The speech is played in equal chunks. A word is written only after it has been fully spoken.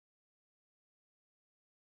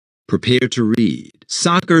Prepare to read.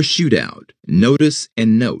 Soccer shootout. Notice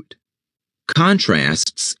and note.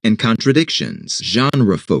 Contrasts and contradictions.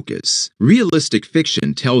 Genre focus. Realistic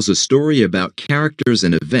fiction tells a story about characters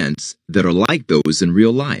and events that are like those in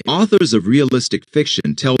real life. Authors of realistic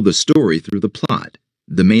fiction tell the story through the plot,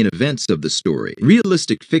 the main events of the story.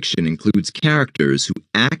 Realistic fiction includes characters who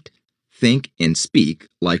act, think, and speak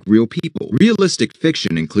like real people. Realistic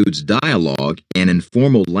fiction includes dialogue and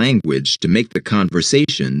informal language to make the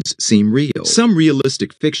conversations seem real. Some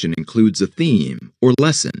realistic fiction includes a theme or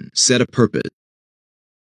lesson, set a purpose.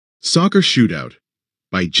 Soccer Shootout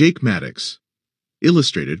by Jake Maddox.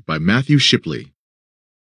 Illustrated by Matthew Shipley.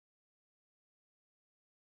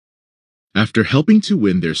 After helping to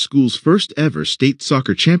win their school's first ever state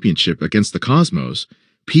soccer championship against the Cosmos,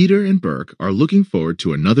 Peter and Burke are looking forward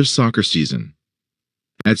to another soccer season.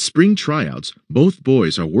 At spring tryouts, both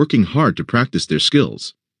boys are working hard to practice their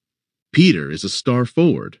skills. Peter is a star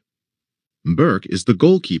forward. Burke is the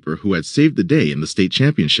goalkeeper who had saved the day in the state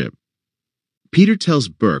championship. Peter tells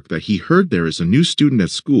Burke that he heard there is a new student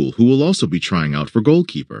at school who will also be trying out for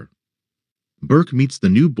goalkeeper. Burke meets the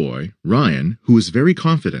new boy, Ryan, who is very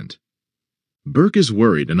confident. Burke is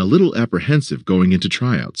worried and a little apprehensive going into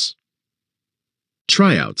tryouts.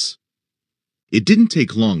 Tryouts. It didn't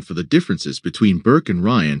take long for the differences between Burke and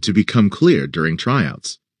Ryan to become clear during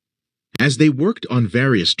tryouts. As they worked on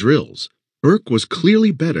various drills, Burke was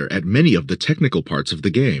clearly better at many of the technical parts of the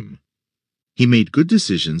game. He made good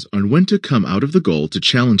decisions on when to come out of the goal to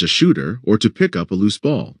challenge a shooter or to pick up a loose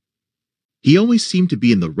ball. He always seemed to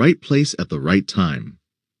be in the right place at the right time.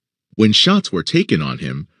 When shots were taken on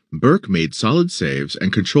him, Burke made solid saves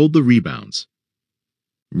and controlled the rebounds.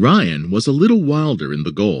 Ryan was a little wilder in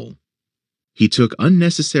the goal. He took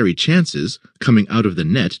unnecessary chances coming out of the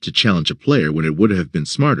net to challenge a player when it would have been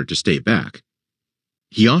smarter to stay back.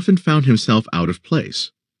 He often found himself out of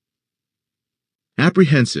place.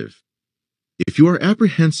 Apprehensive. If you are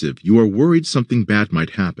apprehensive, you are worried something bad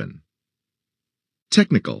might happen.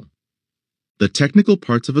 Technical. The technical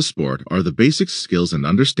parts of a sport are the basic skills and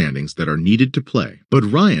understandings that are needed to play. But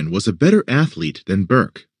Ryan was a better athlete than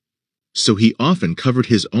Burke, so he often covered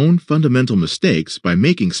his own fundamental mistakes by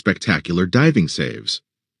making spectacular diving saves.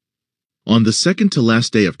 On the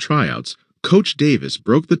second-to-last day of tryouts, Coach Davis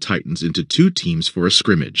broke the Titans into two teams for a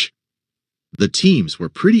scrimmage. The teams were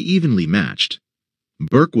pretty evenly matched.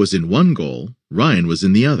 Burke was in one goal, Ryan was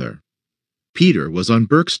in the other. Peter was on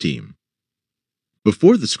Burke's team.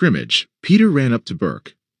 Before the scrimmage, Peter ran up to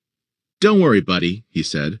Burke. "Don't worry, buddy," he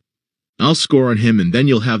said. "I'll score on him and then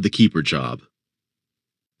you'll have the keeper job."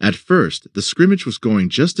 At first, the scrimmage was going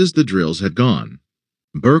just as the drills had gone.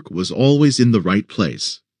 Burke was always in the right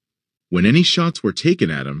place. When any shots were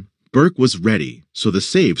taken at him, Burke was ready, so the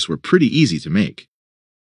saves were pretty easy to make.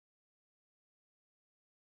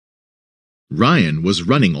 Ryan was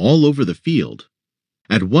running all over the field.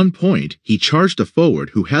 At one point, he charged a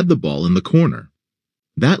forward who had the ball in the corner.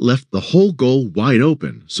 That left the whole goal wide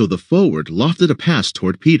open, so the forward lofted a pass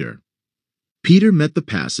toward Peter. Peter met the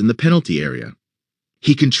pass in the penalty area.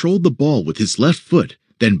 He controlled the ball with his left foot,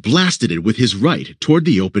 then blasted it with his right toward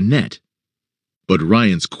the open net. But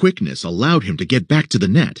Ryan's quickness allowed him to get back to the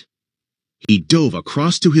net. He dove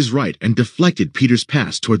across to his right and deflected Peter's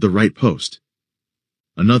pass toward the right post.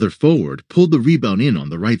 Another forward pulled the rebound in on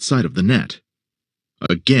the right side of the net.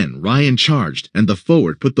 Again, Ryan charged, and the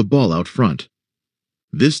forward put the ball out front.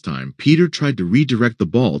 This time, Peter tried to redirect the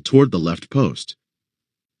ball toward the left post.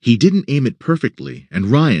 He didn't aim it perfectly, and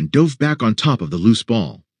Ryan dove back on top of the loose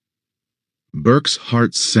ball. Burke's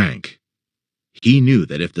heart sank. He knew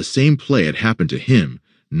that if the same play had happened to him,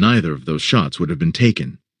 neither of those shots would have been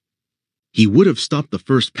taken. He would have stopped the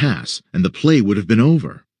first pass, and the play would have been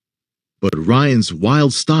over. But Ryan's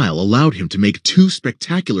wild style allowed him to make two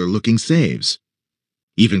spectacular-looking saves.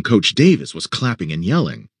 Even Coach Davis was clapping and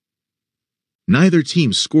yelling. Neither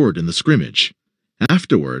team scored in the scrimmage.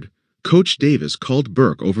 Afterward, Coach Davis called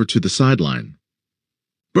Burke over to the sideline.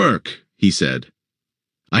 "Burke," he said,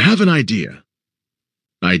 "I have an idea."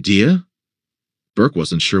 "Idea?" Burke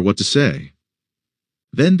wasn't sure what to say.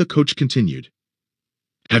 Then the coach continued.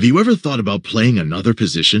 "Have you ever thought about playing another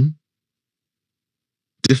position?"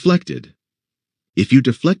 Deflected. If you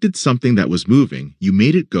deflected something that was moving, you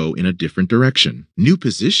made it go in a different direction. New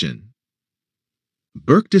position.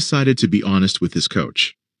 Burke decided to be honest with his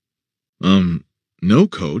coach. No,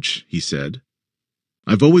 coach," he said.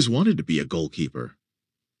 "I've always wanted to be a goalkeeper."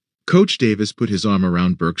 Coach Davis put his arm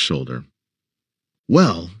around Burke's shoulder.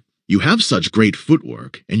 "Well, you have such great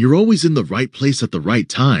footwork, and you're always in the right place at the right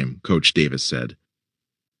time," Coach Davis said.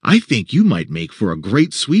 "I think you might make for a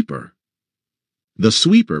great sweeper." The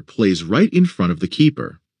sweeper plays right in front of the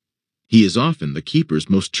keeper. He is often the keeper's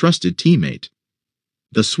most trusted teammate.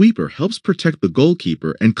 The sweeper helps protect the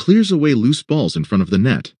goalkeeper and clears away loose balls in front of the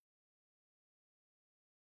net.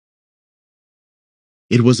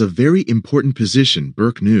 It was a very important position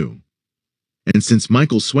Burke knew. And since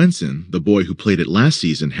Michael Swenson, the boy who played it last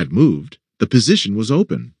season, had moved, the position was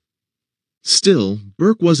open. Still,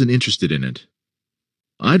 Burke wasn't interested in it.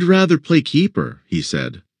 "I'd rather play keeper," he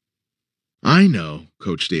said. "I know,"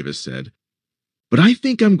 Coach Davis said, "but I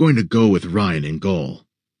think I'm going to go with Ryan in goal."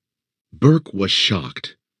 Burke was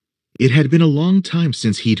shocked. It had been a long time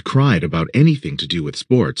since he'd cried about anything to do with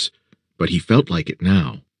sports, but he felt like it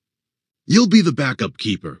now. "You'll be the backup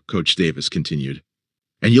keeper," Coach Davis continued,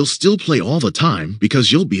 "and you'll still play all the time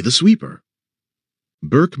because you'll be the sweeper."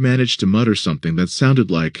 Burke managed to mutter something that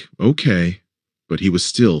sounded like, "Okay," but he was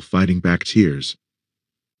still fighting back tears.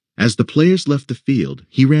 As the players left the field,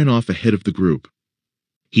 he ran off ahead of the group.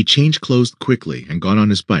 He changed clothes quickly and got on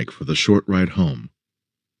his bike for the short ride home.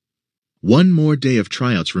 One more day of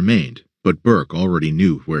tryouts remained, but Burke already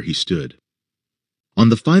knew where he stood. On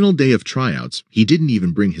the final day of tryouts, he didn't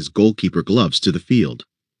even bring his goalkeeper gloves to the field.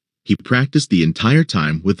 He practiced the entire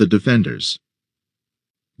time with the defenders.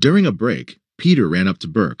 During a break, Peter ran up to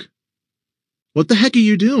Burke. "What the heck are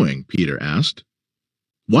you doing?" Peter asked.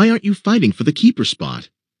 "Why aren't you fighting for the keeper spot?"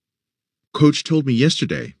 "Coach told me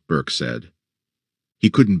yesterday," Burke said. He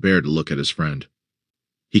couldn't bear to look at his friend.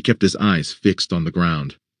 He kept his eyes fixed on the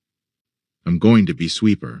ground. "I'm going to be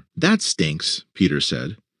sweeper." "That stinks," Peter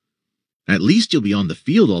said. "At least you'll be on the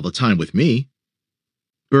field all the time with me."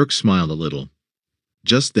 Burke smiled a little.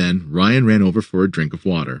 Just then, Ryan ran over for a drink of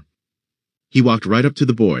water. He walked right up to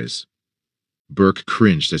the boys. Burke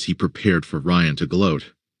cringed as he prepared for Ryan to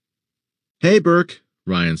gloat. "Hey, Burke,"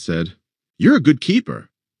 Ryan said. "You're a good keeper.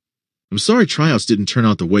 I'm sorry tryouts didn't turn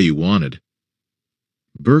out the way you wanted."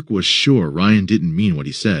 Burke was sure Ryan didn't mean what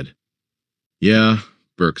he said. "Yeah,"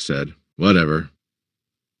 Burke said. "Whatever."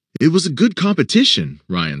 "It was a good competition,"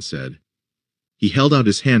 Ryan said. He held out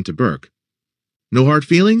his hand to Burke. "No hard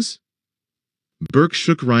feelings?" Burke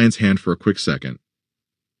shook Ryan's hand for a quick second.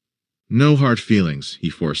 "No hard feelings," he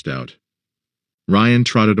forced out. Ryan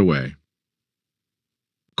trotted away.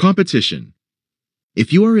 Competition.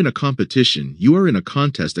 If you are in a competition, you are in a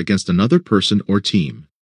contest against another person or team.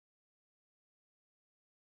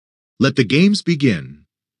 Let the games begin.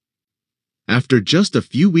 After just a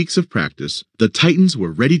few weeks of practice, the Titans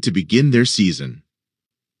were ready to begin their season.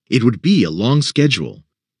 It would be a long schedule.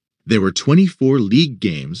 There were 24 league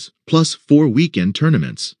games, plus 4 weekend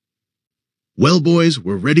tournaments. "Well, boys,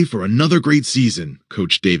 we're ready for another great season,"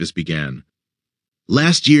 Coach Davis began.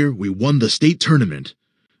 "Last year, we won the state tournament.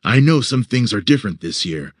 I know some things are different this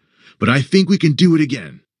year, but I think we can do it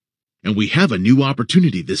again. And we have a new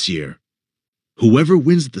opportunity this year. Whoever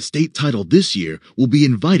wins the state title this year will be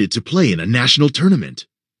invited to play in a national tournament."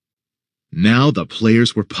 Now the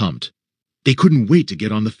players were pumped. They couldn't wait to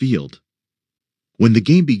get on the field. When the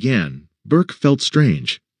game began, Burke felt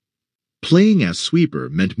strange. Playing as sweeper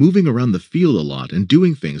meant moving around the field a lot and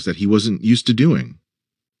doing things that he wasn't used to doing.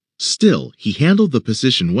 Still, he handled the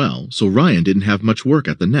position well, so Ryan didn't have much work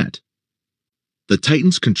at the net. The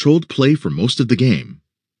Titans controlled play for most of the game.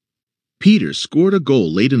 Peter scored a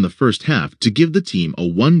goal late in the first half to give the team a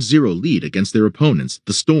 1-0 lead against their opponents,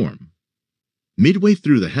 the Storm. Midway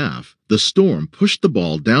through the half, the Storm pushed the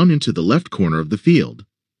ball down into the left corner of the field.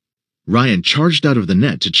 Ryan charged out of the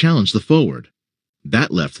net to challenge the forward.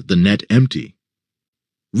 That left the net empty.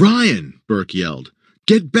 "Ryan!" Burke yelled.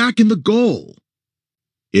 "Get back in the goal!"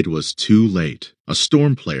 It was too late. A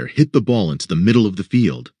Storm player hit the ball into the middle of the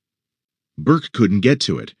field. Burke couldn't get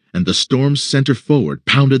to it, and the Storm's center forward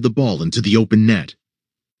pounded the ball into the open net.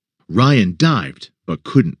 Ryan dived, but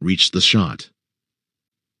couldn't reach the shot.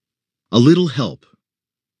 A little help.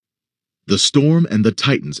 The Storm and the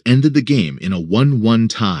Titans ended the game in a 1-1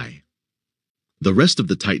 tie. The rest of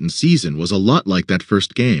the Titans' season was a lot like that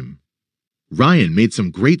first game. Ryan made some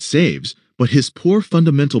great saves, but his poor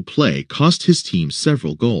fundamental play cost his team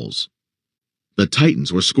several goals. The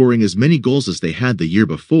Titans were scoring as many goals as they had the year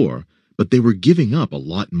before, but they were giving up a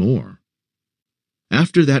lot more.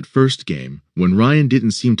 After that first game, when Ryan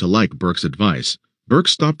didn't seem to like Burke's advice, Burke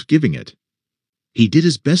stopped giving it. He did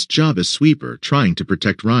his best job as sweeper trying to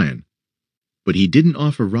protect Ryan, but he didn't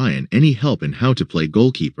offer Ryan any help in how to play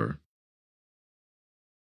goalkeeper.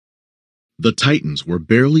 The Titans were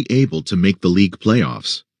barely able to make the league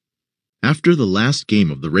playoffs. After the last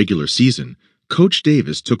game of the regular season, Coach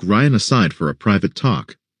Davis took Ryan aside for a private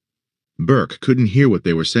talk. Burke couldn't hear what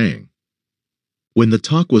they were saying. When the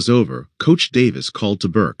talk was over, Coach Davis called to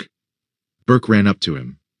Burke. Burke ran up to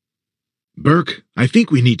him. "Burke, I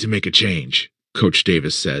think we need to make a change," Coach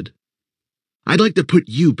Davis said. I'd like to put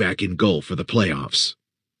you back in goal for the playoffs."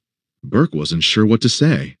 Burke wasn't sure what to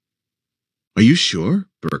say. "Are you sure?"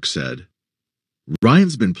 Burke said.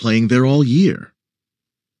 "Ryan's been playing there all year."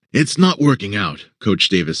 "It's not working out," Coach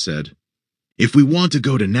Davis said. "If we want to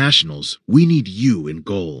go to nationals, we need you in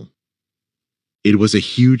goal." It was a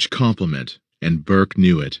huge compliment, and Burke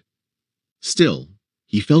knew it. Still,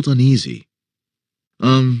 he felt uneasy.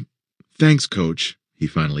 Thanks, Coach," he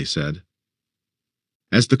finally said.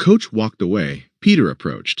 As the coach walked away, Peter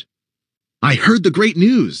approached. "I heard the great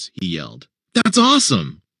news," he yelled. "That's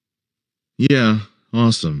awesome!" "Yeah,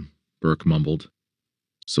 awesome," Burke mumbled.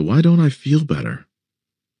 "So why don't I feel better?"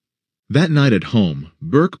 That night at home,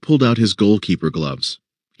 Burke pulled out his goalkeeper gloves.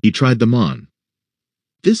 He tried them on.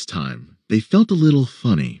 This time, they felt a little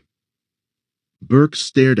funny. Burke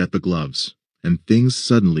stared at the gloves, and things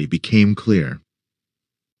suddenly became clear.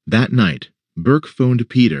 That night, Burke phoned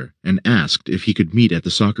Peter and asked if he could meet at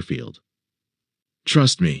the soccer field.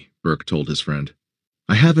 "Trust me," Burke told his friend.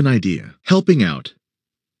 "I have an idea. Helping out."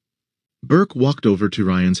 Burke walked over to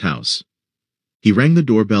Ryan's house. He rang the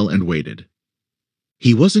doorbell and waited.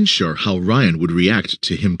 He wasn't sure how Ryan would react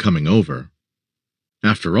to him coming over.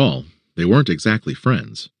 After all, they weren't exactly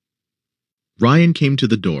friends. Ryan came to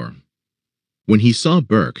the door. When he saw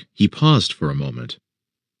Burke, he paused for a moment.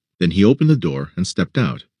 Then he opened the door and stepped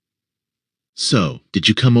out. "So, did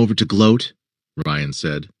you come over to gloat?" Ryan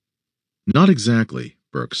said. "Not exactly,"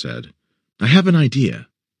 Burke said. "I have an idea."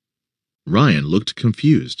 Ryan looked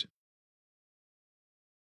confused.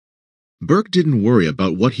 Burke didn't worry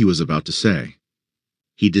about what he was about to say.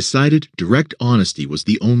 He decided direct honesty was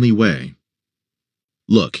the only way.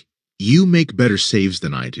 "Look, you make better saves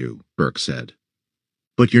than I do," Burke said.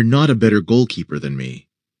 "But you're not a better goalkeeper than me."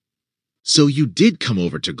 "So you did come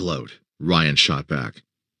over to gloat," Ryan shot back.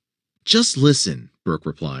 "Just listen," Burke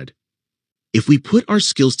replied. "If we put our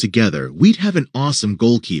skills together, we'd have an awesome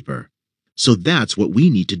goalkeeper. So that's what we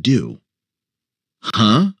need to do."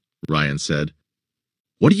 "Huh?" Ryan said.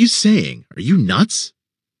 "What are you saying? Are you nuts?"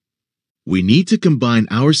 "We need to combine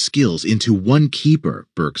our skills into one keeper,"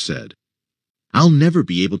 Burke said. "I'll never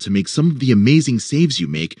be able to make some of the amazing saves you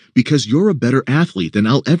make because you're a better athlete than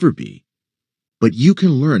I'll ever be. But you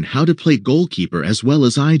can learn how to play goalkeeper as well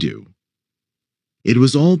as I do." It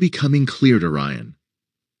was all becoming clear to Ryan.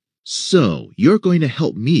 "So, you're going to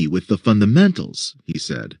help me with the fundamentals," he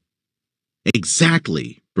said.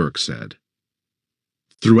 "Exactly," Burke said.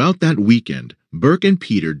 Throughout that weekend, Burke and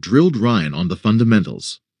Peter drilled Ryan on the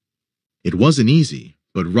fundamentals. It wasn't easy,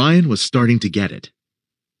 but Ryan was starting to get it.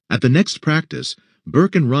 At the next practice,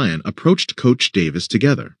 Burke and Ryan approached Coach Davis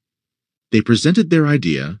together. They presented their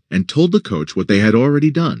idea and told the coach what they had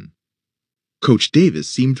already done. Coach Davis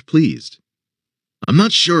seemed pleased. "I'm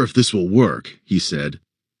not sure if this will work," he said,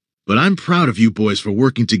 "but I'm proud of you boys for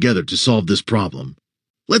working together to solve this problem.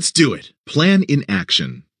 Let's do it. Plan in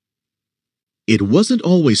action." It wasn't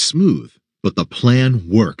always smooth, but the plan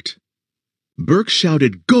worked. Burke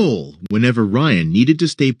shouted "Goal" whenever Ryan needed to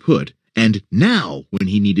stay put, and "Now" when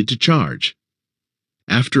he needed to charge.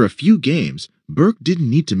 After a few games, Burke didn't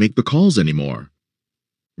need to make the calls anymore.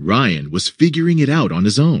 Ryan was figuring it out on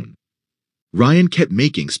his own. Ryan kept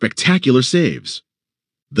making spectacular saves.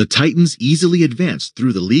 The Titans easily advanced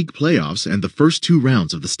through the league playoffs and the first two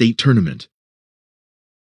rounds of the state tournament.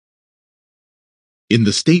 In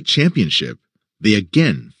the state championship, they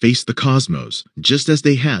again faced the Cosmos, just as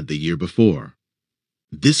they had the year before.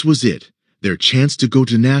 This was it, their chance to go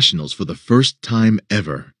to nationals for the first time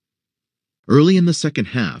ever. Early in the second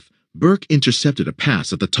half, Burke intercepted a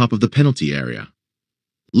pass at the top of the penalty area.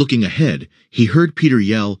 Looking ahead, he heard Peter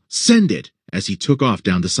yell, "Send it!" as he took off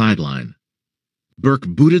down the sideline. Burke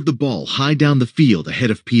booted the ball high down the field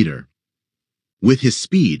ahead of Peter. With his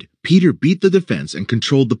speed, Peter beat the defense and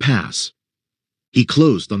controlled the pass. He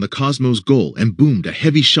closed on the Cosmos goal and boomed a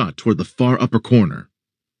heavy shot toward the far upper corner.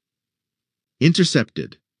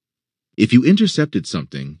 Intercepted. If you intercepted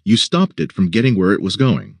something, you stopped it from getting where it was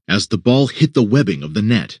going. As the ball hit the webbing of the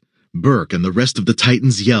net, Burke and the rest of the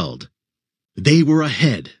Titans yelled. They were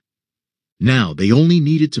ahead. Now they only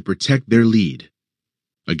needed to protect their lead.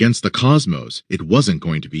 Against the Cosmos, it wasn't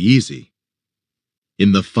going to be easy.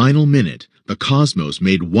 In the final minute, the Cosmos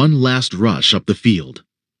made one last rush up the field.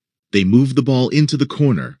 They moved the ball into the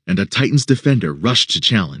corner, and a Titans defender rushed to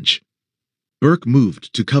challenge. Burke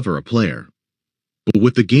moved to cover a player. But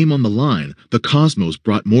with the game on the line, the Cosmos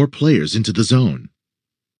brought more players into the zone.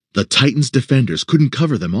 The Titans defenders couldn't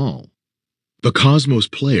cover them all. The Cosmos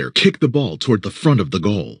player kicked the ball toward the front of the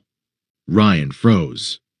goal. Ryan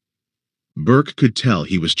froze. Burke could tell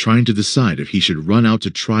he was trying to decide if he should run out to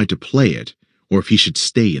try to play it or if he should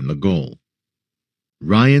stay in the goal.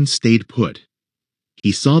 Ryan stayed put.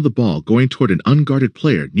 He saw the ball going toward an unguarded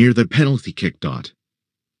player near the penalty kick dot.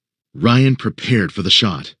 Ryan prepared for the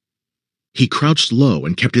shot. He crouched low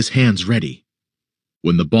and kept his hands ready.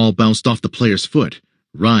 When the ball bounced off the player's foot,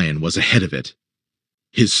 Ryan was ahead of it.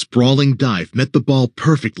 His sprawling dive met the ball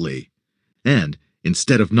perfectly, and,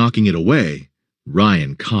 instead of knocking it away,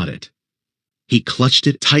 Ryan caught it. He clutched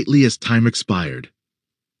it tightly as time expired.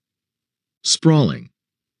 Sprawling.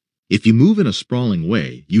 If you move in a sprawling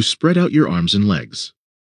way, you spread out your arms and legs.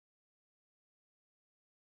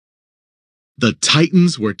 The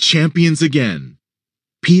Titans were champions again.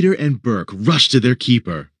 Peter and Burke rushed to their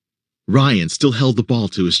keeper. Ryan still held the ball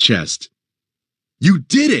to his chest. "You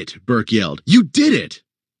did it!" Burke yelled. "You did it!"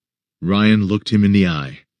 Ryan looked him in the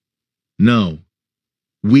eye. "No,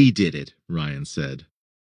 we did it," Ryan said.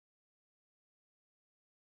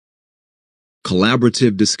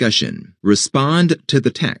 Collaborative discussion. Respond to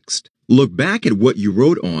the text. Look back at what you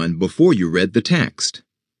wrote on before you read the text.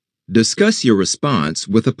 Discuss your response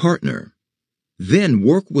with a partner. Then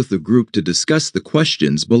work with the group to discuss the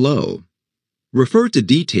questions below. Refer to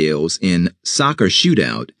details in Soccer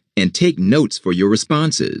Shootout and take notes for your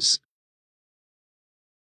responses.